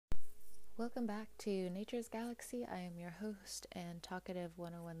Welcome back to Nature's Galaxy. I am your host and talkative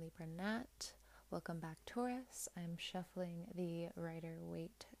 101 Libra Nat. Welcome back, Taurus. I'm shuffling the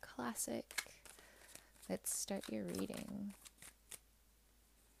Rider-Waite Classic. Let's start your reading.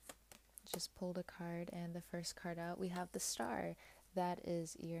 Just pulled a card, and the first card out, we have the Star. That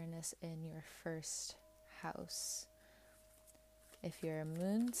is Uranus in your first house. If you're a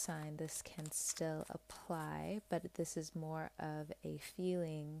moon sign, this can still apply, but this is more of a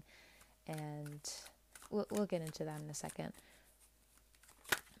feeling, and we'll get into that in a second.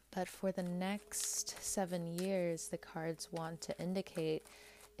 But for the next 7 years, the cards want to indicate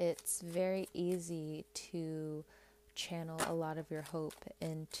it's very easy to channel a lot of your hope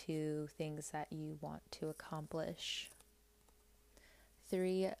into things that you want to accomplish.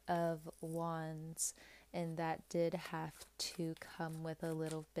 3 of Wands, and that did have to come with a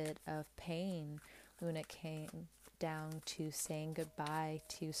little bit of pain when it came down to saying goodbye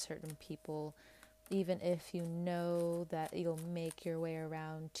to certain people, even if you know that you'll make your way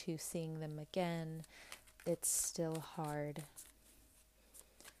around to seeing them again. It's still hard,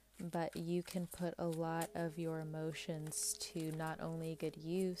 but you can put a lot of your emotions to not only good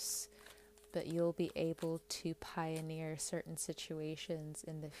use, but you'll be able to pioneer certain situations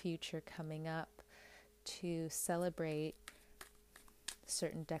in the future coming up to celebrate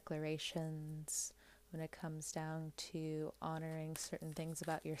certain declarations when it comes down to honoring certain things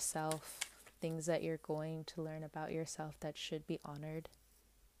about yourself, things that you're going to learn about yourself that should be honored.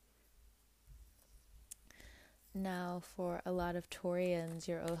 Now, for a lot of Taurians,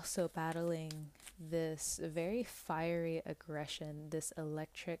 you're also battling this very fiery aggression, this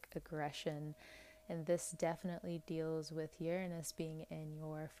electric aggression, and this definitely deals with Uranus being in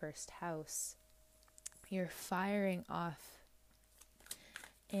your first house. You're firing off,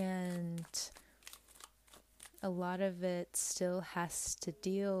 and a lot of it still has to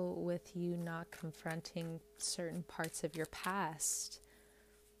deal with you not confronting certain parts of your past.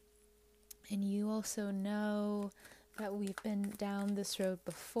 And you also know that we've been down this road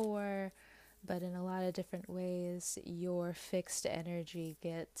before, but in a lot of different ways, your fixed energy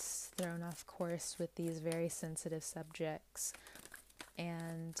gets thrown off course with these very sensitive subjects.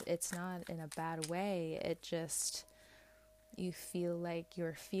 And it's not in a bad way, it just, you feel like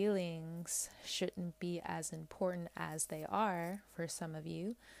your feelings shouldn't be as important as they are for some of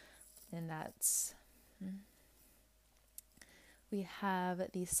you. And that's, we have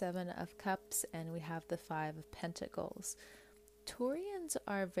the 7 of Cups and we have the 5 of Pentacles. Taurians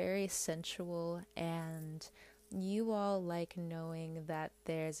are very sensual, and you all like knowing that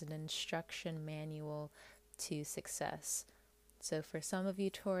there's an instruction manual to success. So for some of you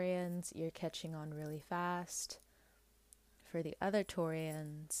Taurians, you're catching on really fast. For the other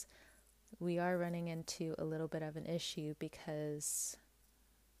Taurians, we are running into a little bit of an issue because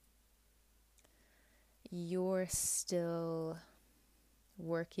you're still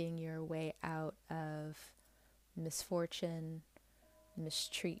working your way out of misfortune,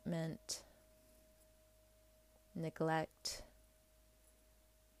 mistreatment, neglect,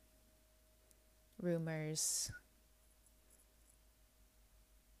 rumors,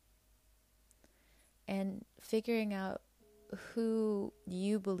 and figuring out who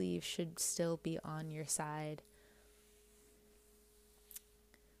you believe should still be on your side.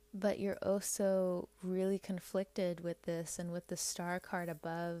 But you're also really conflicted with this, and with the Star card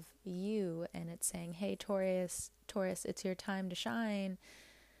above you, and it's saying, hey, Taurus, it's your time to shine.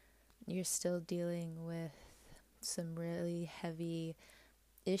 You're still dealing with some really heavy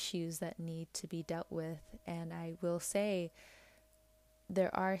issues that need to be dealt with. And I will say,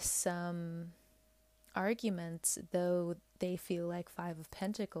 there are some arguments, though they feel like 5 of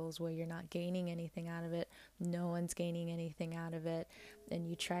Pentacles, where you're not gaining anything out of it, no one's gaining anything out of it, and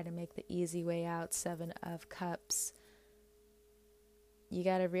you try to make the easy way out, 7 of Cups. You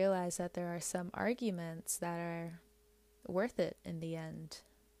got to realize that there are some arguments that are worth it in the end,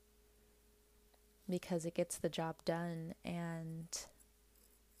 because it gets the job done. And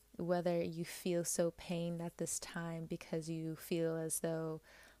whether you feel so pained at this time because you feel as though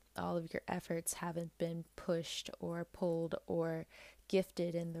all of your efforts haven't been pushed or pulled or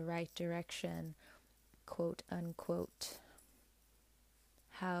gifted in the right direction, quote unquote,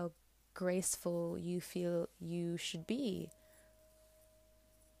 how graceful you feel you should be.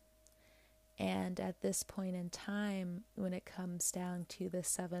 And at this point in time, when it comes down to the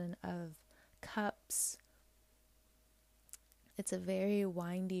 7 of Cups, it's a very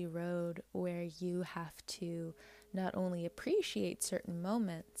windy road where you have to not only appreciate certain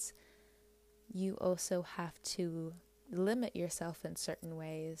moments, you also have to limit yourself in certain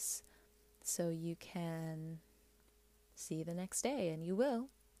ways so you can see the next day, and you will.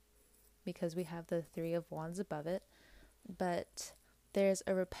 because we have the Three of Wands above it. But there's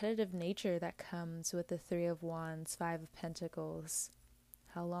a repetitive nature that comes with the Three of Wands, Five of Pentacles.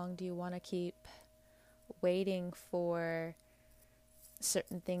 How long do you want to keep waiting for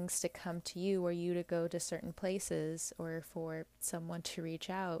certain things to come to you, or you to go to certain places, or for someone to reach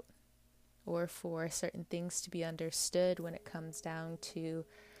out, or for certain things to be understood when it comes down to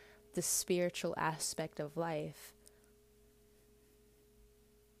the spiritual aspect of life?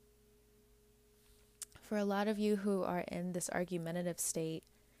 For a lot of you who are in this argumentative state,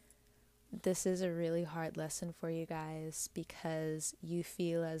 this is a really hard lesson for you guys, because you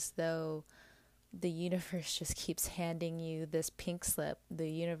feel as though the universe just keeps handing you this pink slip. The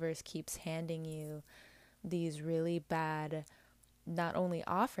universe keeps handing you these really bad, not only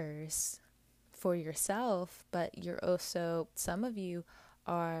offers for yourself, but you're also, some of you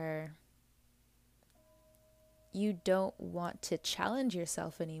you don't want to challenge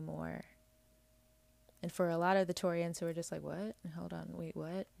yourself anymore. And for a lot of the Taurians who are just like, what? Hold on, wait,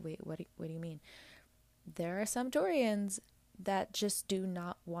 what? Wait, what do you mean? There are some Taurians that just do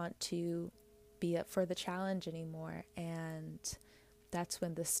not want to be up for the challenge anymore. And that's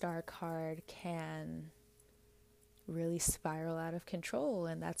when the Star card can really spiral out of control.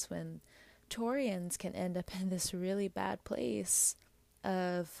 And that's when Taurians can end up in this really bad place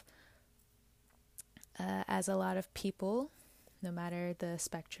of, as a lot of people, no matter the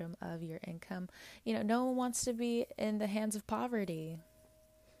spectrum of your income, no one wants to be in the hands of poverty.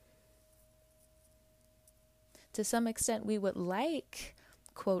 To some extent, we would like,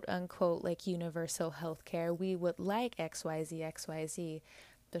 quote unquote, like universal health care. We would like XYZ, XYZ.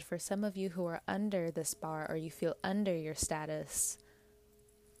 But for some of you who are under this bar, or you feel under your status,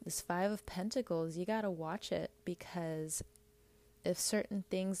 this Five of Pentacles, you got to watch it, because if certain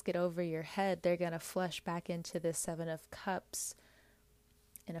things get over your head, they're going to flush back into the Seven of Cups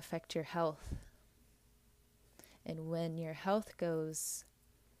and affect your health. And when your health goes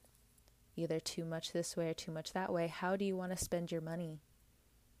either too much this way or too much that way, how do you want to spend your money?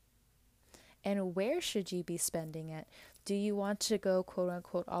 And where should you be spending it? Do you want to go, quote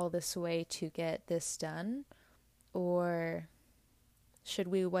unquote, all this way to get this done? Or should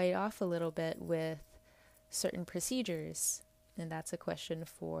we wait off a little bit with certain procedures? And that's a question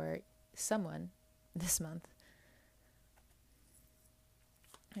for someone this month.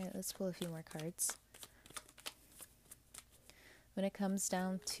 All right, let's pull a few more cards. When it comes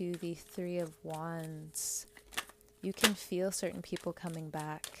down to the Three of Wands, you can feel certain people coming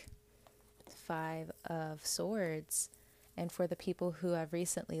back. Five of Swords. And for the people who have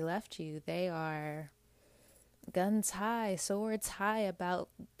recently left you, they are guns high, swords high about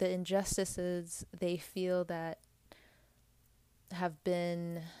the injustices they feel that have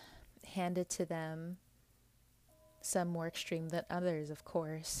been handed to them, some more extreme than others, of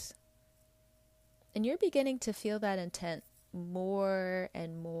course. And you're beginning to feel that intent more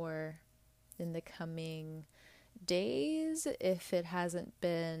and more in the coming days, if it hasn't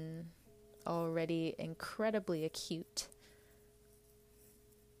been already incredibly acute.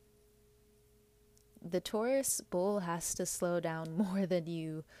 The Taurus bull has to slow down more than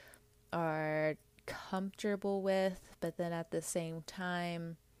you are comfortable with, but then at the same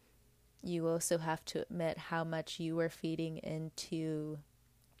time, you also have to admit how much you are feeding into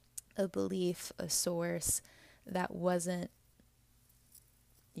a belief, a source that wasn't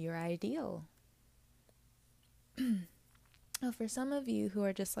your ideal. Well, for some of you who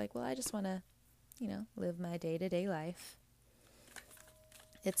are just like, well, I just want to, live my day-to-day life.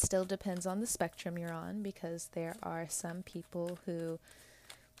 It still depends on the spectrum you're on, because there are some people who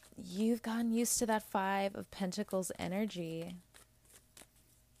you've gotten used to that Five of Pentacles energy.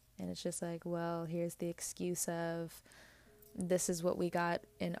 And it's just like, well, here's the excuse of, this is what we got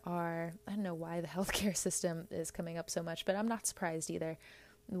in our, I don't know why the healthcare system is coming up so much, but I'm not surprised either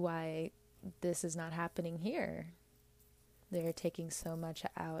why this is not happening here. They're taking so much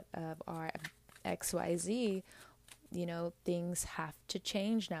out of our XYZ. Things have to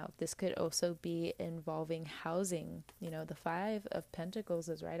change now. This could also be involving housing. The Five of Pentacles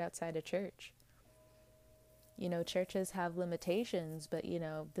is right outside a church. Churches have limitations, but,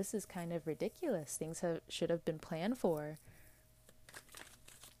 this is kind of ridiculous. Things should have been planned for.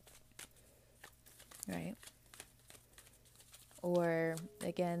 Right? Or,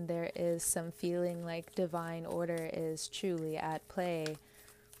 again, there is some feeling like divine order is truly at play.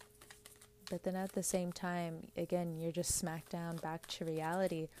 But then at the same time, again, you're just smacked down back to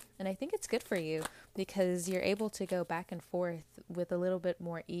reality. And I think it's good for you, because you're able to go back and forth with a little bit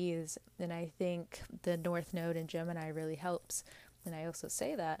more ease. And I think the North Node in Gemini really helps. And I also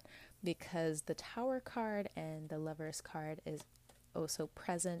say that because the Tower card and the Lovers card is also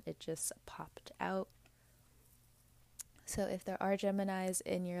present. It just popped out. So if there are Geminis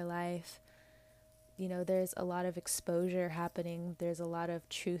in your life, there's a lot of exposure happening. There's a lot of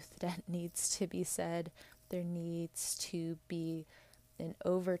truth that needs to be said. There needs to be an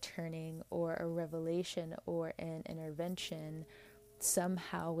overturning or a revelation or an intervention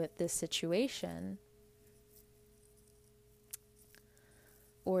somehow with this situation.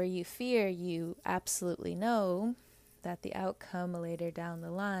 Or you absolutely know that the outcome later down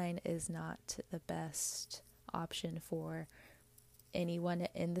the line is not the best option for anyone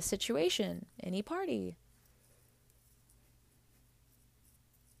in the situation, any party.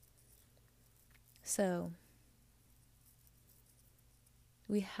 So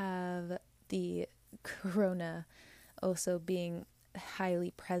we have the corona also being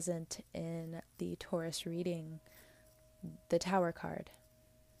highly present in the Taurus reading, the Tower card.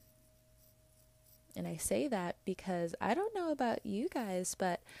 And I say that because I don't know about you guys,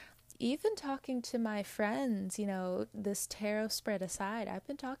 but even talking to my friends, this tarot spread aside, I've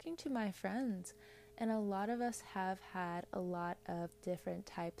been talking to my friends, and a lot of us have had a lot of different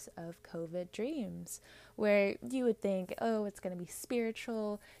types of COVID dreams where you would think, oh, it's going to be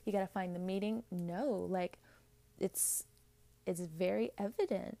spiritual, you got to find the meaning. No, it's very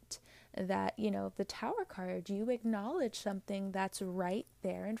evident that, the Tower card, you acknowledge something that's right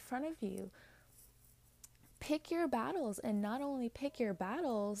there in front of you. Pick your battles, and not only pick your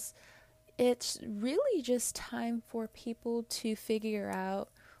battles, it's really just time for people to figure out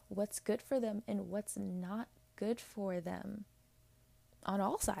what's good for them and what's not good for them on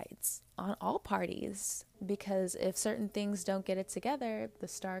all sides, on all parties. Because if certain things don't get it together, the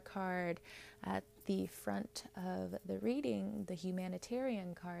Star card at the front of the reading, the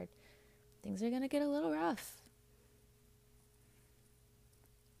humanitarian card, things are going to get a little rough.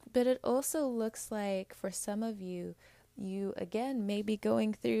 But it also looks like for some of you, you again may be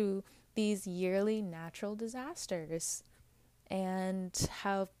going through these yearly natural disasters and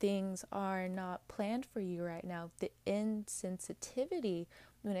how things are not planned for you right now. The insensitivity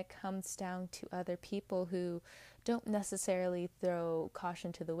when it comes down to other people who don't necessarily throw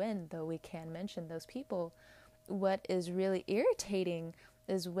caution to the wind, though we can mention those people. What is really irritating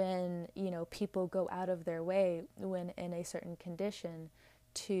is when, people go out of their way when in a certain condition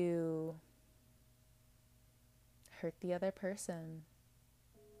to hurt the other person,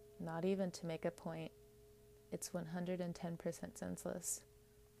 not even to make a point. It's 110% senseless.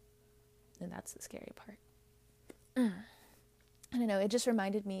 And that's the scary part. I don't know, it just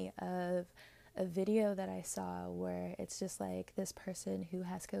reminded me of a video that I saw where it's just like this person who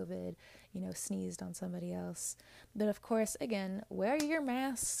has COVID, sneezed on somebody else. But of course, again, wear your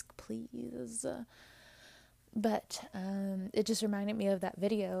mask, please. But it just reminded me of that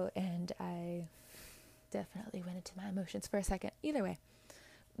video, and I definitely went into my emotions for a second. Either way.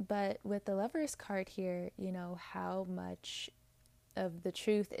 But with the Lover's card here, how much of the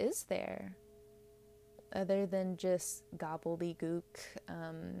truth is there? Other than just gobbledygook,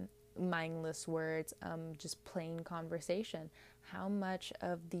 mindless words, just plain conversation. How much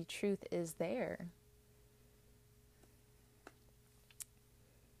of the truth is there?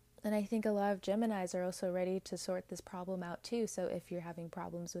 And I think a lot of Geminis are also ready to sort this problem out too. So if you're having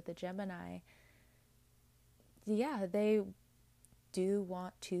problems with a Gemini, yeah, they do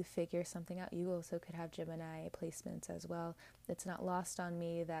want to figure something out. You also could have Gemini placements as well. It's not lost on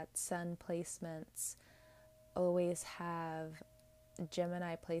me that Sun placements always have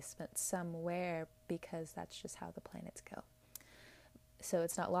Gemini placements somewhere because that's just how the planets go. So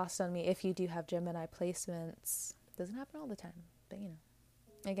it's not lost on me if you do have Gemini placements. It doesn't happen all the time, but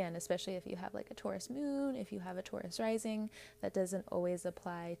again, especially if you have like a Taurus moon, if you have a Taurus rising, that doesn't always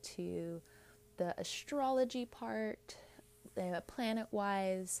apply to the astrology part,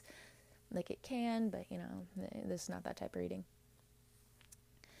 planet-wise, like it can, but this is not that type of reading.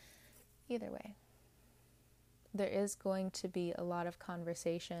 Either way, there is going to be a lot of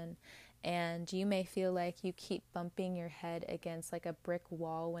conversation, and you may feel like you keep bumping your head against like a brick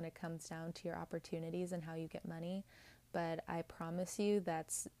wall when it comes down to your opportunities and how you get money. But I promise you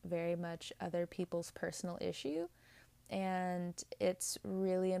that's very much other people's personal issue. And it's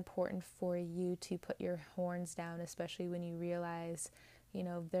really important for you to put your horns down, especially when you realize,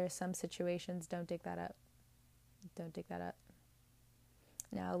 there are some situations, don't dig that up. Don't dig that up.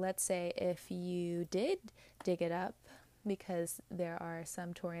 Now, let's say if you did dig it up, because there are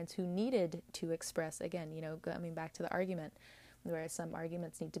some Taurians who needed to express, again, coming back to the argument, where some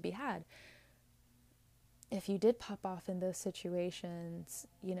arguments need to be had. If you did pop off in those situations,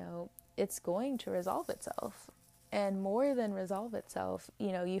 it's going to resolve itself. And more than resolve itself,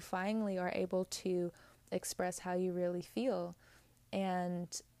 you finally are able to express how you really feel. And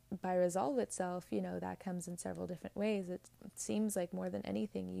by resolve itself, that comes in several different ways. It seems like more than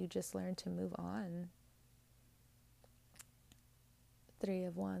anything, you just learn to move on. Three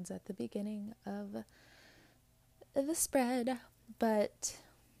of Wands at the beginning of the spread, but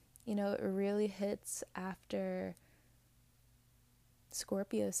it really hits after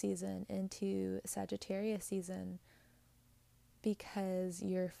Scorpio season into Sagittarius season, because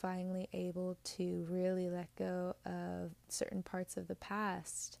you're finally able to really let go of certain parts of the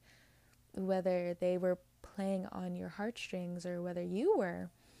past, whether they were playing on your heartstrings or whether you were,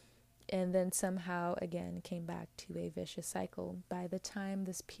 and then somehow again came back to a vicious cycle. By the time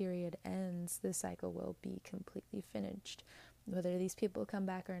this period ends, the cycle will be completely finished. Whether these people come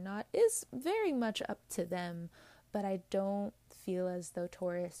back or not is very much up to them, but I don't feel as though,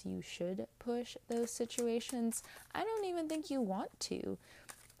 Taurus, you should push those situations. I don't even think you want to,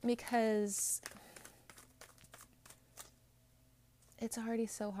 because it's already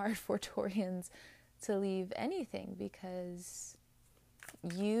so hard for Taurians to leave anything, because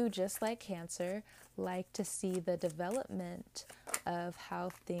you, just like Cancer, like to see the development of how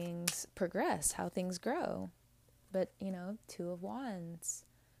things progress, how things grow. But, Two of Wands,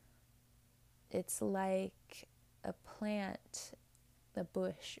 it's like a plant, a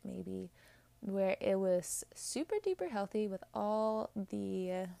bush maybe, where it was super duper healthy with all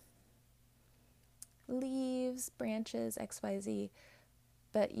the leaves, branches, XYZ,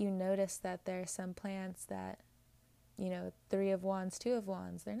 but you notice that there are some plants that, Three of Wands, Two of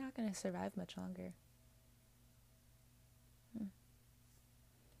Wands, they're not going to survive much longer.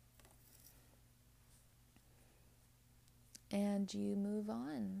 And you move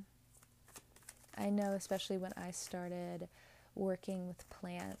on. I know, especially when I started working with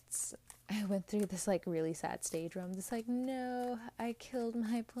plants, I went through this really sad stage where I'm just like, no, I killed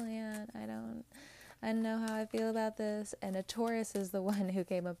my plant. I don't know how I feel about this. And a Taurus is the one who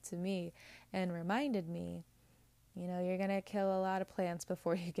came up to me and reminded me, you're going to kill a lot of plants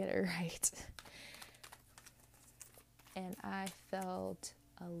before you get it right. And I felt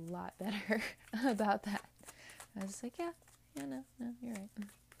a lot better about that. I was just like, yeah, no, you're right.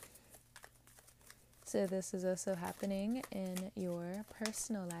 So this is also happening in your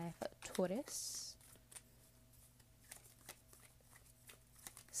personal life, Taurus.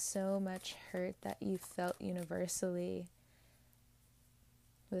 So much hurt that you felt universally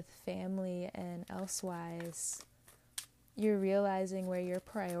with family and elsewise. You're realizing where your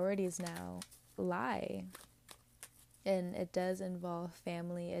priorities now lie. And it does involve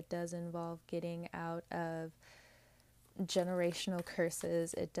family. It does involve getting out of generational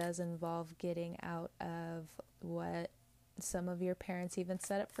curses. It does involve getting out of what some of your parents even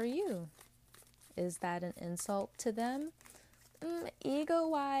set up for you. Is that an insult to them?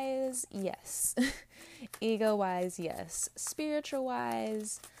 Ego-wise, yes. Ego-wise, yes.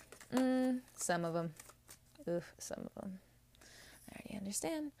 Spiritual-wise, some of them. Some of them. I already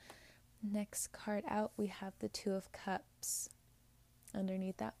understand. Next card out, we have the Two of Cups.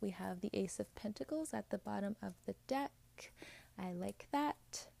 Underneath that, we have the Ace of Pentacles at the bottom of the deck. I like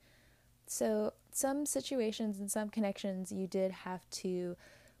that. So some situations and some connections you did have to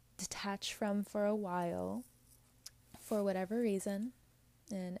detach from for a while for whatever reason.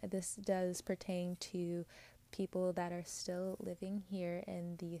 And this does pertain to people that are still living here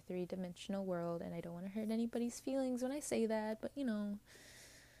in the three-dimensional world. And I don't want to hurt anybody's feelings when I say that, but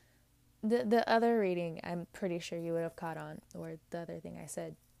the other reading, I'm pretty sure you would have caught on, or the other thing I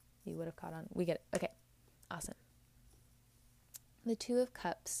said, you would have caught on. We get it. Okay, awesome. The Two of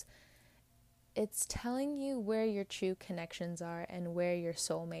Cups, it's telling you where your true connections are and where your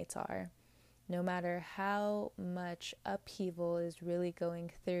soulmates are. No matter how much upheaval is really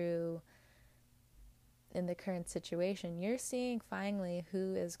going through in the current situation, you're seeing finally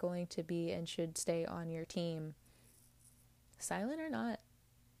who is going to be and should stay on your team, silent or not.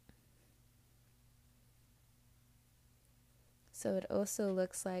 So it also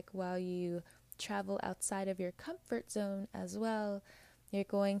looks like while you travel outside of your comfort zone as well, you're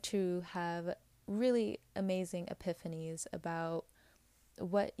going to have really amazing epiphanies about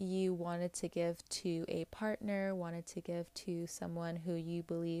what you wanted to give to a partner, wanted to give to someone who you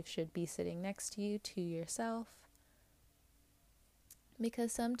believe should be sitting next to you, to yourself.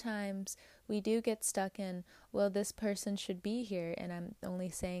 Because sometimes we do get stuck in, well, this person should be here, and I'm only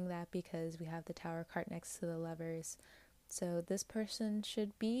saying that because we have the Tower card next to the Lovers. So this person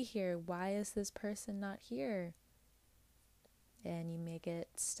should be here. Why is this person not here? And you may get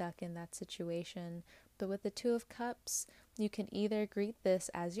stuck in that situation. But with the Two of Cups, you can either greet this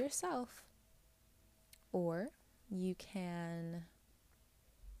as yourself, or you can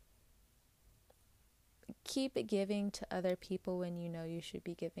keep giving to other people when you know you should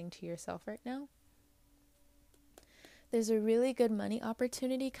be giving to yourself right now. There's a really good money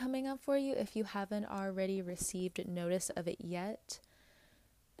opportunity coming up for you if you haven't already received notice of it yet.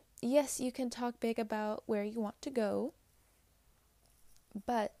 Yes, you can talk big about where you want to go,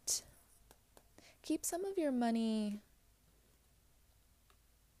 but keep some of your money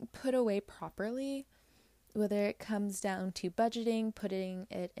put away properly, whether it comes down to budgeting, putting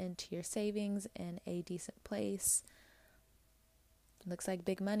it into your savings in a decent place. It looks like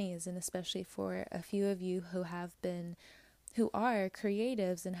big money is, and especially for a few of you who are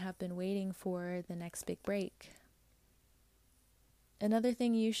creatives and have been waiting for the next big break. Another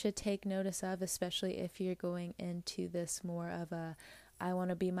thing you should take notice of, especially if you're going into this more of a I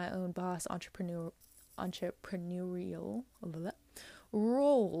want to be my own boss entrepreneurial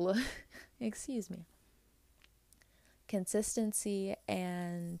role, excuse me, consistency,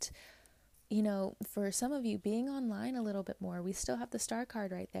 and for some of you being online a little bit more. We still have the star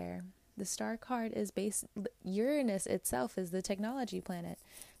card right there. The star card is Uranus itself is the technology planet.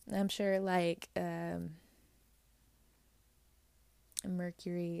 I'm sure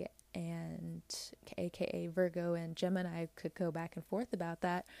Mercury and aka Virgo and Gemini could go back and forth about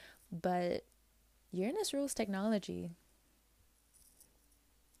that, but Uranus rules technology.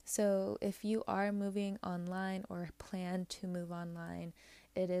 So if you are moving online or plan to move online,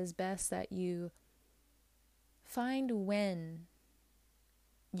 it is best that you find when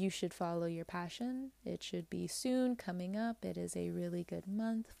you should follow your passion. It should be soon coming up. It is a really good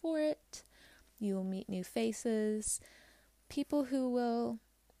month for it. You will meet new faces, people who will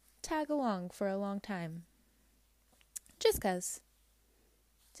tag along for a long time. Just 'cause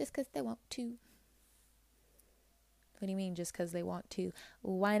they want to. What do you mean, just 'cause they want to?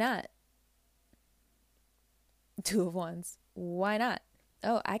 Why not? Two of Wands. Why not?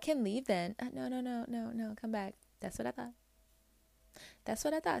 Oh, I can leave then. No, come back. That's what I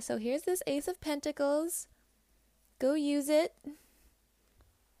thought. So here's this Ace of Pentacles. Go use it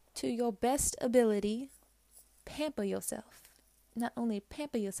to your best ability. Pamper yourself. Not only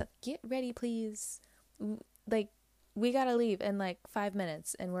pamper yourself, get ready, please. We gotta leave in 5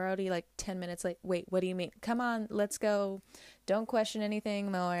 minutes, and we're already 10 minutes late. Wait, what do you mean? Come on, let's go. Don't question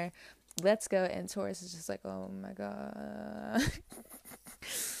anything more. Let's go. And Taurus is just oh my God.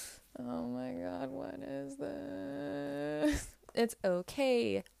 Oh my God, what is this? It's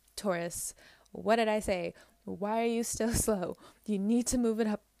okay, Taurus. What did I say? Why are you still slow? You need to move it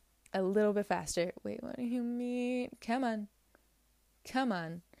up a little bit faster. Wait, what do you mean? Come on.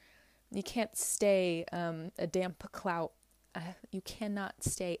 You can't stay a damp clout. You cannot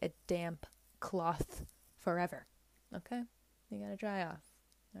stay a damp cloth forever. Okay? You gotta dry off.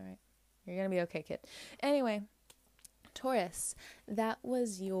 All right? You're gonna be okay, kid. Anyway, Taurus, that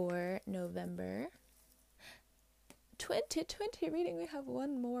was your November 2020 reading. We have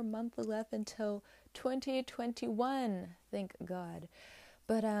one more month left until 2021. Thank God.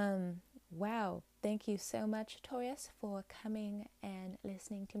 But wow, thank you so much, Taurus, for coming and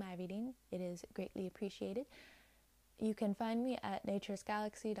listening to my reading. It is greatly appreciated. You can find me at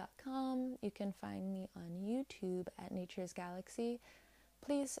naturesgalaxy.com. You can find me on YouTube at Nature's Galaxy.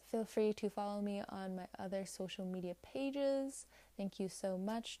 Please feel free to follow me on my other social media pages. Thank you so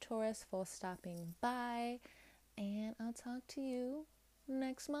much, Taurus, for stopping by. And I'll talk to you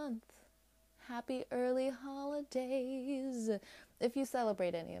next month. Happy early holidays. If you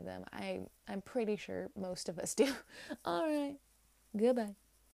celebrate any of them, I'm pretty sure most of us do. All right. Goodbye.